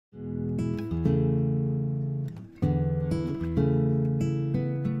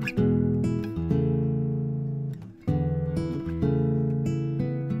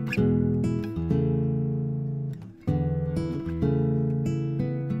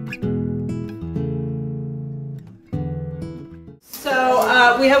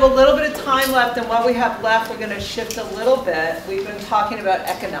We have a little bit of time left, and what we have left, we're going to shift a little bit. We've been talking about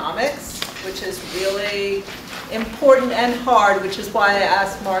economics, which is really important and hard, which is why I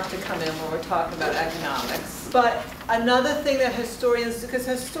asked Mark to come in when we're talking about economics. But another thing that historians, because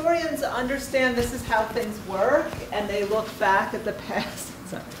historians understand this is how things work, and they look back at the past.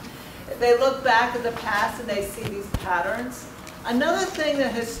 They look back at the past and they see these patterns. Another thing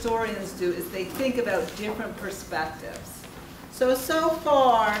that historians do is they think about different perspectives. So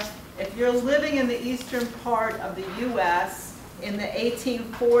far, if you're living in the eastern part of the U.S. in the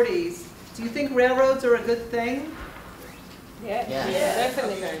 1840s, do you think railroads are a good thing? Yeah,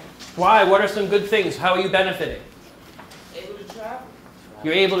 definitely. Why? What are some good things? How are you benefiting? Able to travel.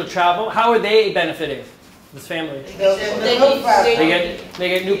 You're able to travel. How are they benefiting? This family. They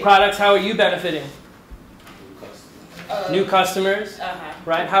get new products. How are you benefiting? New customers.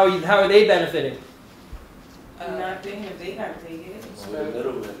 Right? How are they benefiting? Nothing if they not take it. Right?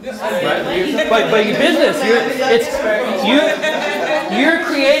 But your business, you're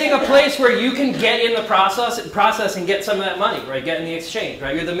creating a place where you can get in the process and get some of that money, right? Get in the exchange,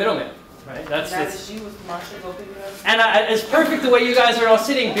 right? You're the middleman, right? And it's perfect the way you guys are all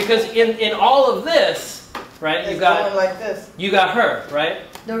sitting, because in all of this, right? You got her, right?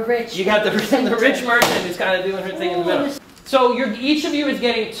 The rich. You got the rich merchant who's kind of doing her thing in the middle. So each of you is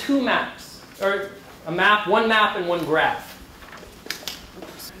getting two maps, or one map and one graph.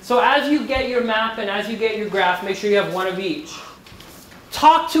 So as you get your map and as you get your graph, make sure you have one of each.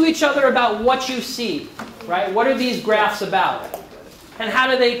 Talk to each other about what you see, right? What are these graphs about? And how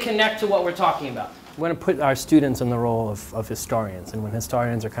do they connect to what we're talking about? We're going to put our students in the role of historians. And when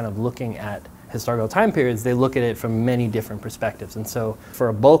historians are kind of looking at historical time periods, they look at it from many different perspectives. And so for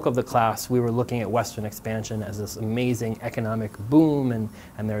a bulk of the class, we were looking at Western expansion as this amazing economic boom, and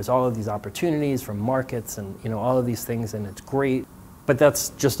there's all of these opportunities from markets and all of these things, and it's great. But that's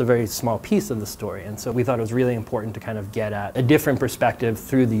just a very small piece of the story. And so we thought it was really important to kind of get at a different perspective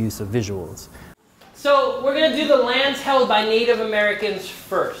through the use of visuals. So we're going to do the lands held by Native Americans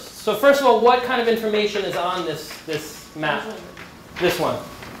first. So first of all, what kind of information is on this map? This one.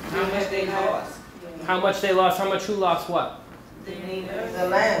 How much they lost. How much they lost, who lost what? The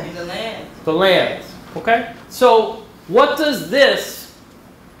land. The land. Okay? So what does this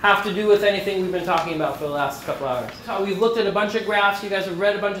have to do with anything we've been talking about for the last couple hours? So we've looked at a bunch of graphs, you guys have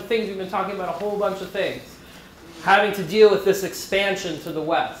read a bunch of things, we've been talking about a whole bunch of things having to deal with this expansion to the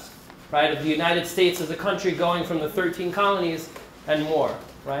west, right? Of the United States as a country going from the 13 colonies and more,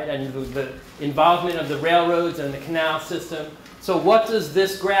 right? And the involvement of the railroads and the canal system. So what does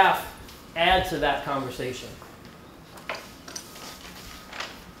this graph add to that conversation?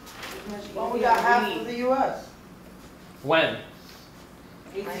 Well, we got half of the U.S. When?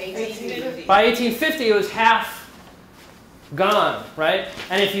 1850. By 1850, it was half gone, right?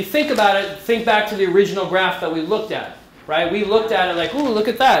 And if you think about it, think back to the original graph that we looked at, right? We looked at it like, ooh, look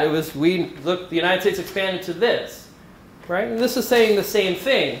at that. The United States expanded to this, right? And this is saying the same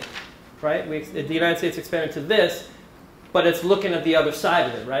thing, right? The United States expanded to this, but it's looking at the other side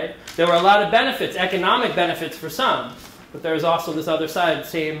of it, right? There were a lot of benefits, economic benefits for some, but there's also this other side,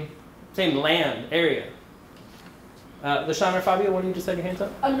 same land area. LaShawn or Fabio, why don't you just had your hands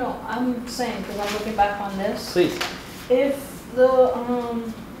up? Oh no, I'm saying, because I'm looking back on this. Please. If the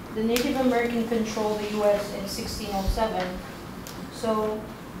Native American controlled the U.S. in 1607, so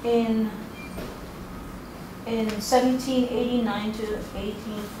in 1789 to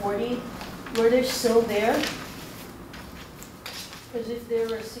 1840, were they still there? Because if they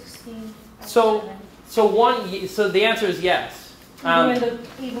were 1607. So the answer is yes.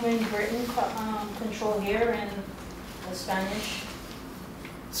 Even when Britain controlled here and the Spanish.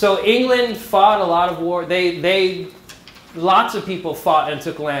 So England fought a lot of war. Lots of people fought and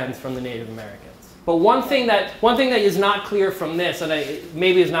took lands from the Native Americans. But one thing that is not clear from this, and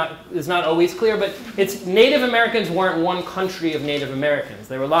maybe is not always clear, but it's Native Americans weren't one country of Native Americans.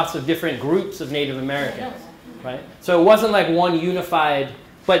 There were lots of different groups of Native Americans. Right? So it wasn't like one unified,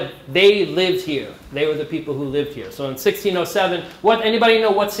 but they lived here. They were the people who lived here. So in 1607, anybody know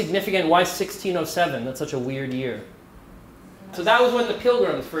what's significant? Why 1607? That's such a weird year. So that was when the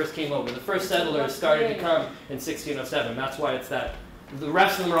Pilgrims first came over. The first settlers started to come in 1607. That's why it's that. The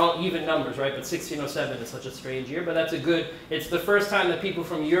rest of them are all even numbers, right? But 1607 is such a strange year. But that's it's the first time that people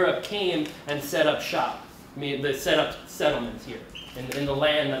from Europe came and set up shop. I mean, they set up settlements here in the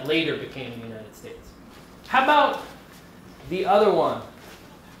land that later became the United States. How about the other one?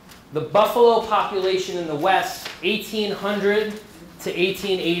 The buffalo population in the West, 1800 to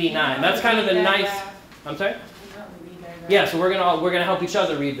 1889. That's kind of a nice. I'm sorry? Yeah, so we're gonna help each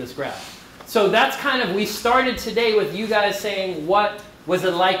other read this graph. So that's kind of, we started today with you guys saying what was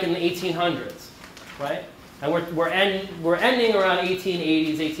it like in the 1800s, right? And we're ending around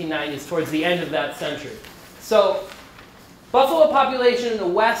 1880s, 1890s, towards the end of that century. So buffalo population in the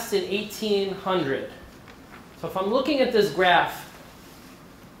West in 1800. So if I'm looking at this graph,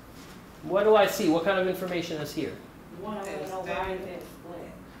 what do I see? What kind of information is here?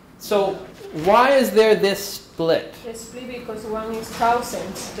 So why is there this split? It's split because one is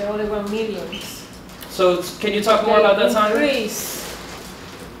thousands, the other one millions. So can you talk more about that, Sandra? They increased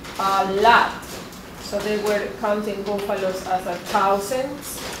a lot. So they were counting buffaloes as a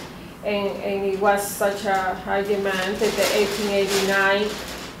thousands, and it was such a high demand that the 1889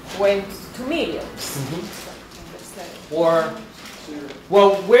 went to millions. Or,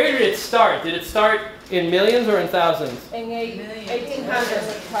 well, where did it start? Did it start in millions or in thousands? In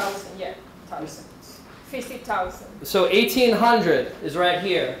 1800s, 1,000, yeah, thousands, 50,000. So 1800 is right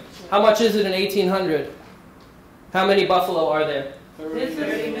here. How much is it in 1800? How many buffalo are there?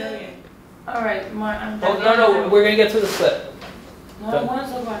 30 million. All right, Mark. Oh, no, we're going to get to the split. No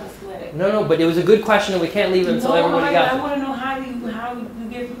one's about to split. No, but it was a good question and we can't leave it until everybody got I it. want to know how you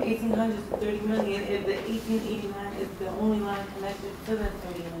get from 1800 to 30 million if the 1889 is the only line connected to the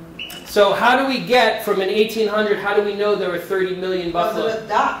 30 million. So how do we get from an 1800, how do we know there were 30 million buffalo? Because of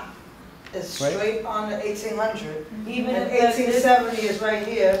the dot is straight on the 1800. Even and 1870 is right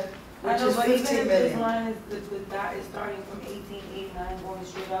here, which is 15 This million. line is the dot is starting from 1889 going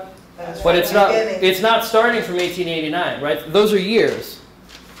straight up. But it's not starting from 1889, right? Those are years.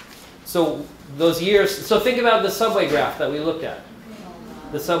 So those years, so think about the subway graph that we looked at.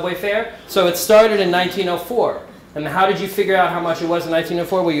 The subway fare. So it started in 1904. And how did you figure out how much it was in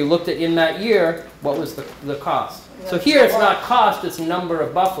 1904? Well, you looked at in that year, what was the cost. So here it's not cost, it's number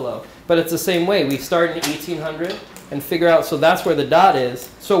of buffalo. But it's the same way. We start in 1800 and figure out, so that's where the dot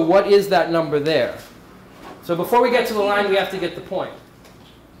is. So what is that number there? So before we get to the line, we have to get the point.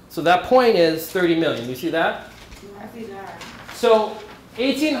 So that point is 30 million. You see that? I see that. So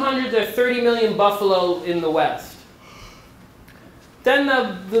 1800, there are 30 million buffalo in the West. Then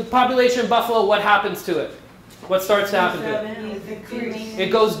the population of buffalo, what happens to it? What starts to happen to it? It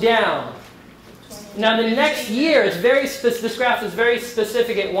goes down. Now the next year, it's very this graph is very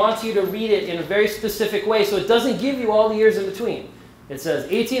specific. It wants you to read it in a very specific way, so it doesn't give you all the years in between. It says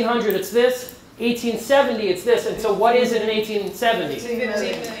 1800, it's this. 1870, it's this. And so what is it in 1870? 15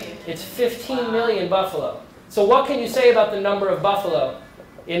 million. It's 15 million buffalo. So what can you say about the number of buffalo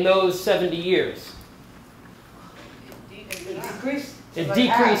in those 70 years? It decreased. It by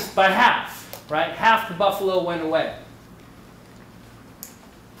decreased half. by half, right? Half the buffalo went away.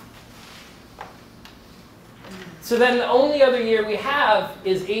 So then the only other year we have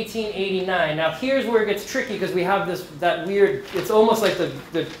is 1889. Now here's where it gets tricky because we have that weird, it's almost like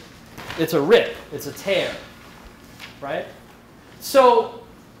it's a rip, it's a tear, right? So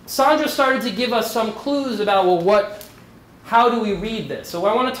Sandra started to give us some clues about, well, how do we read this? So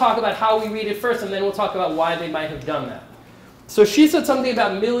I want to talk about how we read it first, and then we'll talk about why they might have done that. So she said something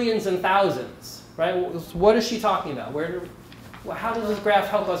about millions and thousands, right? What is she talking about? How does this graph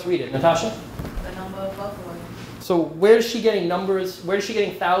help us read it? Natasha? The number of buffalo. So where is she getting numbers? Where is she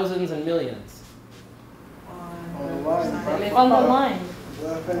getting thousands and millions? On the line. On the line,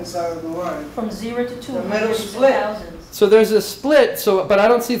 Left-hand side of the line. from 0 to 200 middle to split. thousands. So there's a split, but I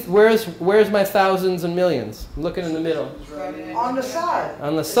don't see, where's my thousands and millions? I'm looking in the middle. On the side.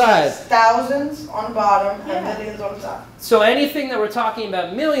 On the side. Thousands on the bottom and millions on the top. So anything that we're talking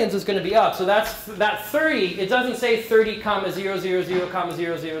about millions is going to be up. So that 30, it doesn't say 30, 000, 000,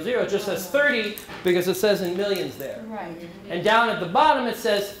 000. It just says 30 because it says in millions there. Right. And down at the bottom it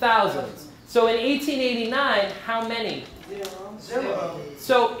says thousands. So in 1889, how many? Zero.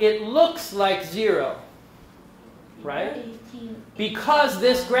 So it looks like 0. Right? Because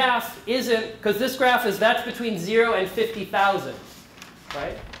this graph that's between 0 and 50,000,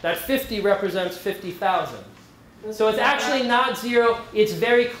 right? That 50 represents 50,000. So it's actually not 0, it's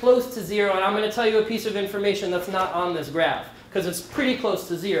very close to 0, and I'm going to tell you a piece of information that's not on this graph, because it's pretty close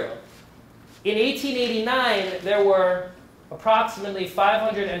to 0. In 1889, there were approximately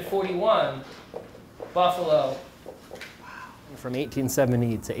 541 buffalo. From 1870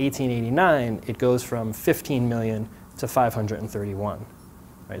 to 1889, it goes from 15 million to 531,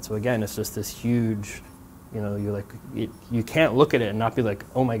 right? So again, it's just this huge, you can't look at it and not be like,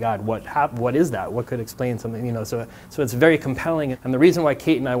 oh my God, what is that? What could explain something, So it's very compelling. And the reason why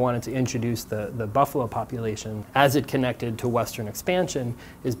Kate and I wanted to introduce the buffalo population as it connected to Western expansion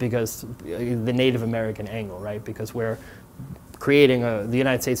is because the Native American angle, right? Because we're creating the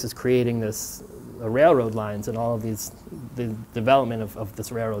United States is creating this railroad lines and all of the development of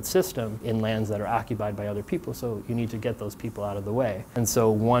this railroad system in lands that are occupied by other people, so you need to get those people out of the way. And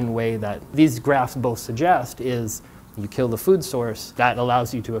so one way that these graphs both suggest is you kill the food source, that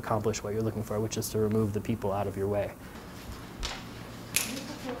allows you to accomplish what you're looking for, which is to remove the people out of your way.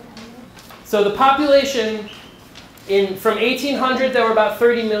 So the population from 1800, there were about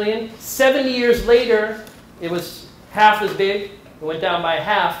 30 million. 70 years later, it was half as big. It went down by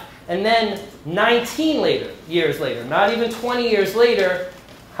half. And then 19 years later, not even 20 years later,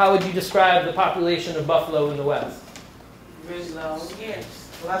 how would you describe the population of buffalo in the West? Really low, scarce.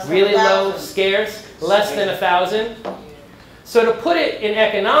 Really low, scarce, less than 1,000. So to put it in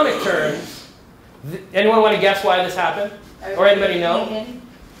economic terms, anyone want to guess why this happened? Or anybody know?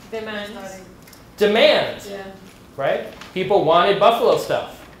 Demand. Yeah. Right? People wanted buffalo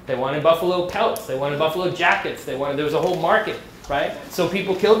stuff. They wanted buffalo pelts. They wanted buffalo jackets. There was a whole market, right? So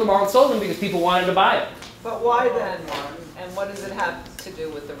people killed them all and sold them because people wanted to buy it. But why then, Mark? And what does it have to do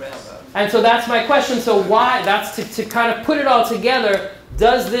with the railroad? And so that's my question. So why? That's to kind of put it all together.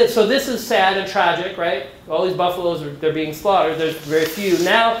 Does this? So this is sad and tragic, right? All these buffaloes they're being slaughtered. There's very few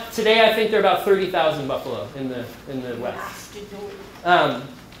now. Today, I think there are about 30,000 buffalo in the West.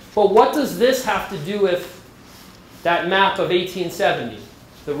 But what does this have to do with that map of 1870,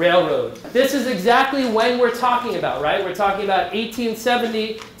 the railroad? This is exactly when we're talking about, right? We're talking about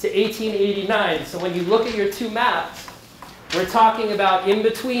 1870 to 1889. So when you look at your two maps, we're talking about in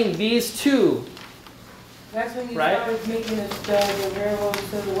between these two. That's when you Right? started making the railroad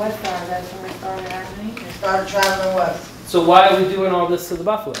to the west side. That's when it started happening. They started traveling west. So why are we doing all this to the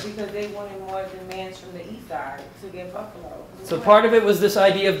buffalo? Because they wanted more demands from the east side to get buffalo. So part of it was this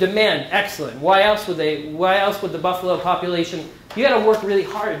idea of demand. Excellent. Why else would the buffalo population, you got to work really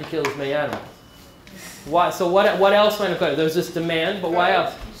hard to kill as many animals. Why? So what else might have got it? There's this demand, but why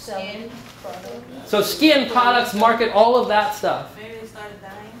else? Skin products. So skin products, market, all of that stuff. Maybe they started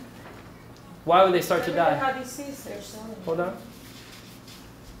dying. Why would they start to die? How disease they're selling. Hold on.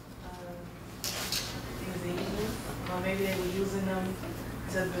 Diseases. Or maybe they were using them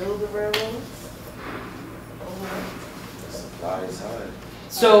to build the railroads. Supply is high.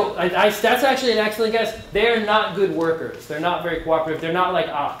 So that's actually an excellent guess. They're not good workers. They're not very cooperative. They're not like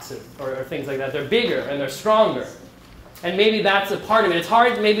oxen or things like that. They're bigger and they're stronger. And maybe that's a part of it. It's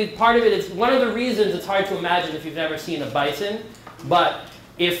hard, maybe part of it is, one of the reasons it's hard to imagine if you've never seen a bison, but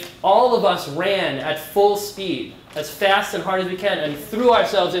if all of us ran at full speed, as fast and hard as we can, and threw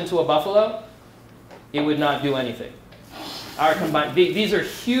ourselves into a buffalo, it would not do anything. Our combined, these are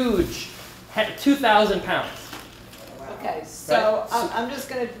huge, 2,000 pounds. Okay, so Right. I'm just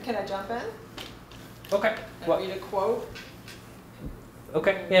going to, can I jump in Okay. and What? read a quote?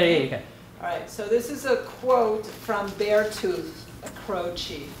 Okay. Yeah, you can. All right, so this is a quote from Beartooth, a Crow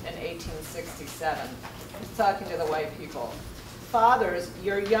chief in 1867. He's talking to the white people. Fathers,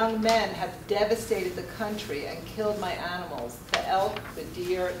 your young men have devastated the country and killed my animals, the elk, the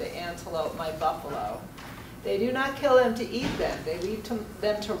deer, the antelope, my buffalo. They do not kill them to eat them. They leave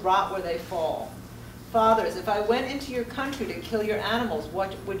them to rot where they fall. Fathers, if I went into your country to kill your animals,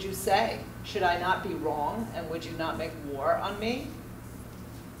 what would you say? Should I not be wrong, and would you not make war on me?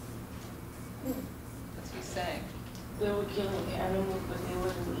 What's he saying? They were killing the animals, but they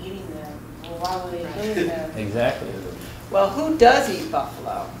wasn't eating them. Well, why were they killing them? Exactly. Well, who does eat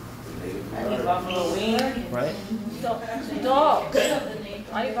buffalo? I eat buffalo wings. Right? Dogs.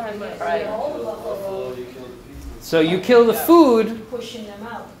 I buy my Right. Buffalo, you kill the people, So you kill the food, Pushing them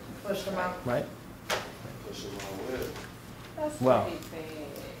out. Push them out. right? push them all away. That's Well. pretty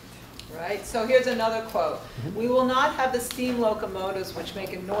big. Right, so here's another quote. We will not have the steam locomotives which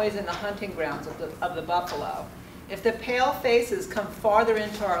make a noise in the hunting grounds of the buffalo. If the pale faces come farther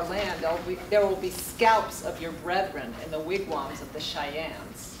into our land, there will be scalps of your brethren in the wigwams of the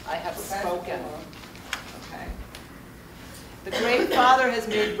Cheyennes. I have spoken. Okay. The Great Father has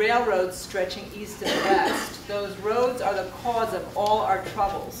made railroads stretching east and west. Those roads are the cause of all our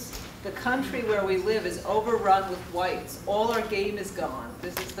troubles. The country where we live is overrun with whites. All our game is gone.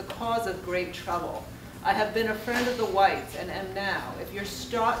 This is the cause of great trouble. I have been a friend of the whites and am now. If you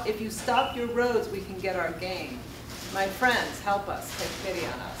stop your roads, we can get our game. My friends, help us. Take pity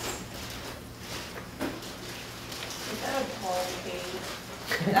on us. Is that a Paul cave?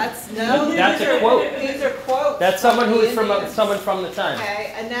 That's a quote. These are quotes. That's someone from who the is from Indians. someone from the time.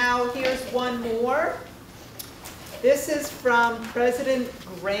 Okay, and now here's one more. This is from President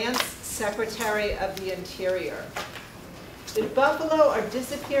Grant's Secretary of the Interior. The buffalo are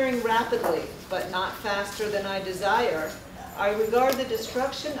disappearing rapidly, but not faster than I desire. I regard the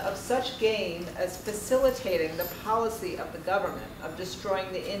destruction of such game as facilitating the policy of the government of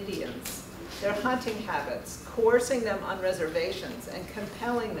destroying the Indians. their hunting habits, coercing them on reservations, and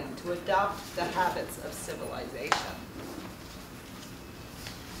compelling them to adopt the habits of civilization.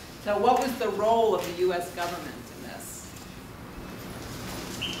 Now, what was the role of the U.S. government in this?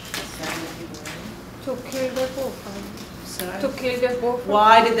 To kill the buffalo. To kill the buffalo.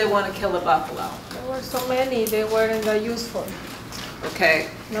 Why did they want to kill the buffalo? There were so many they weren't useful. Okay.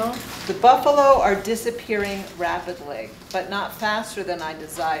 No? The buffalo are disappearing rapidly, but not faster than I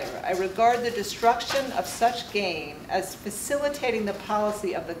desire. I regard the destruction of such game as facilitating the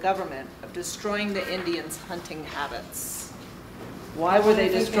policy of the government of destroying the Indians' hunting habits. Why were they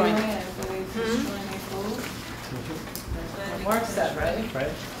destroying? Mark said, right?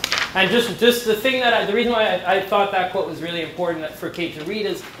 Right. And just the thing that the reason why I thought that quote was really important for Kate to read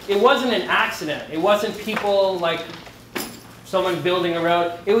is it wasn't an accident. It wasn't people like someone building a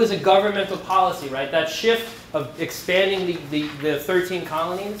road. It was a governmental policy, right? That shift of expanding the 13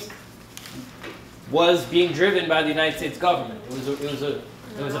 colonies was being driven by the United States government. It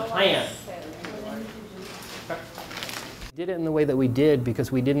was a plan. We did it in the way that we did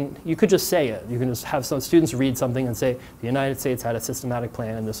because we didn't, you could just say it. You can just have some students read something and say, the United States had a systematic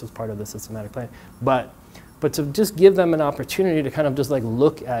plan and this was part of the systematic plan. But to just give them an opportunity to kind of just like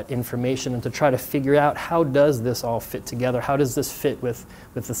look at information and to try to figure out how does this all fit together? How does this fit with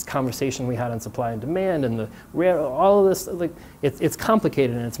this conversation we had on supply and demand and all of this, like it's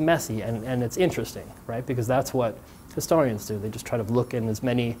complicated and it's messy and it's interesting, right? Because that's what historians do. They just try to look in as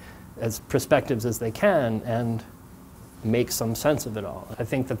many perspectives as they can and make some sense of it all. I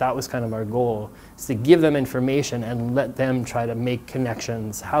think that was kind of our goal, is to give them information and let them try to make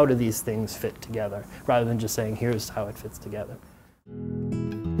connections. How do these things fit together? Rather than just saying, here's how it fits together.